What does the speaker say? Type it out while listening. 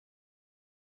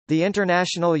The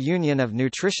International Union of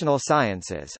Nutritional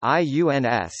Sciences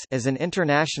 (IUNS) is an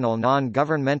international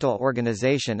non-governmental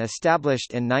organization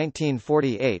established in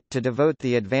 1948 to devote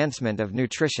the advancement of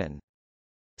nutrition.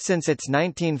 Since its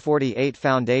 1948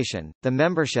 foundation, the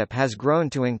membership has grown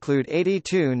to include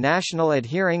 82 national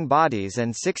adhering bodies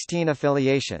and 16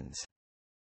 affiliations.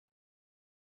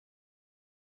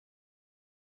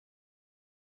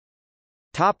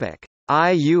 Topic: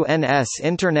 IUNS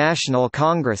International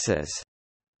Congresses.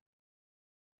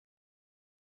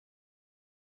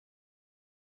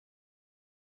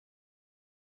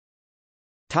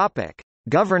 Topic: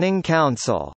 Governing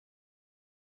Council.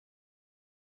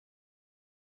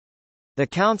 The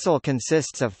Council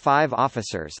consists of 5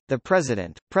 officers: the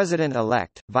President,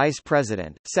 President-elect, Vice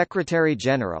President,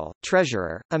 Secretary-General,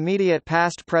 Treasurer, immediate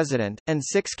past President, and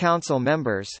 6 Council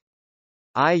members.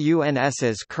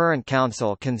 IUNS's current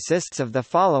Council consists of the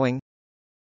following: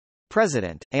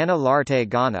 President, Anna Larte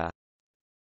Ghana;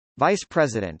 Vice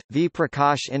President, V.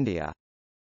 Prakash India;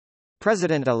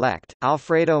 President-elect,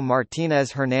 Alfredo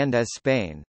Martinez Hernandez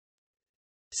Spain;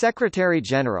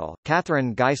 Secretary-General,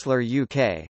 Catherine Geisler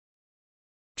UK;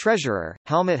 Treasurer,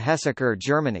 Helmut Hesseker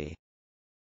Germany;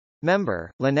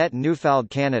 Member, Lynette Neufeld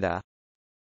Canada;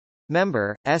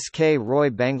 Member, S.K.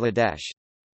 Roy Bangladesh;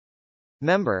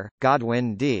 Member,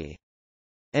 Godwin D.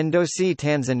 Ndosi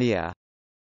Tanzania;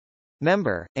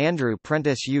 Member, Andrew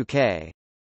Prentice UK;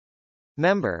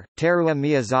 Member, Teruya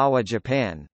Miyazawa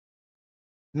Japan;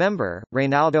 Member,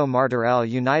 Reynaldo Martorell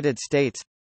United States;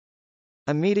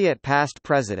 Immediate past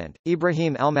President,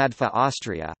 Ibrahim Elmadfa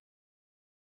Austria;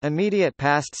 Immediate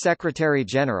past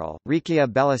Secretary-General, Rikia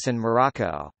Bellisan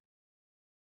Morocco.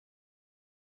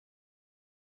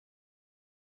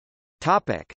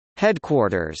 Topic: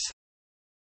 Headquarters.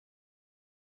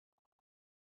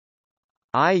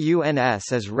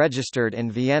 IUNS is registered in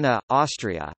Vienna,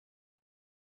 Austria.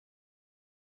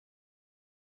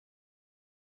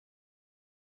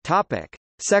 Topic: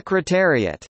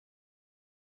 Secretariat.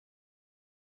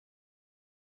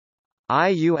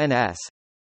 IUNS.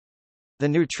 The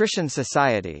Nutrition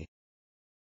Society.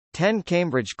 10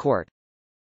 Cambridge Court,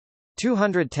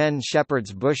 210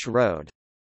 Shepherd's Bush Road,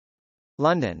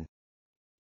 London,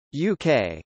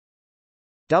 UK.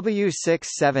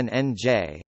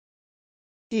 W67NJ.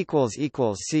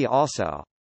 See also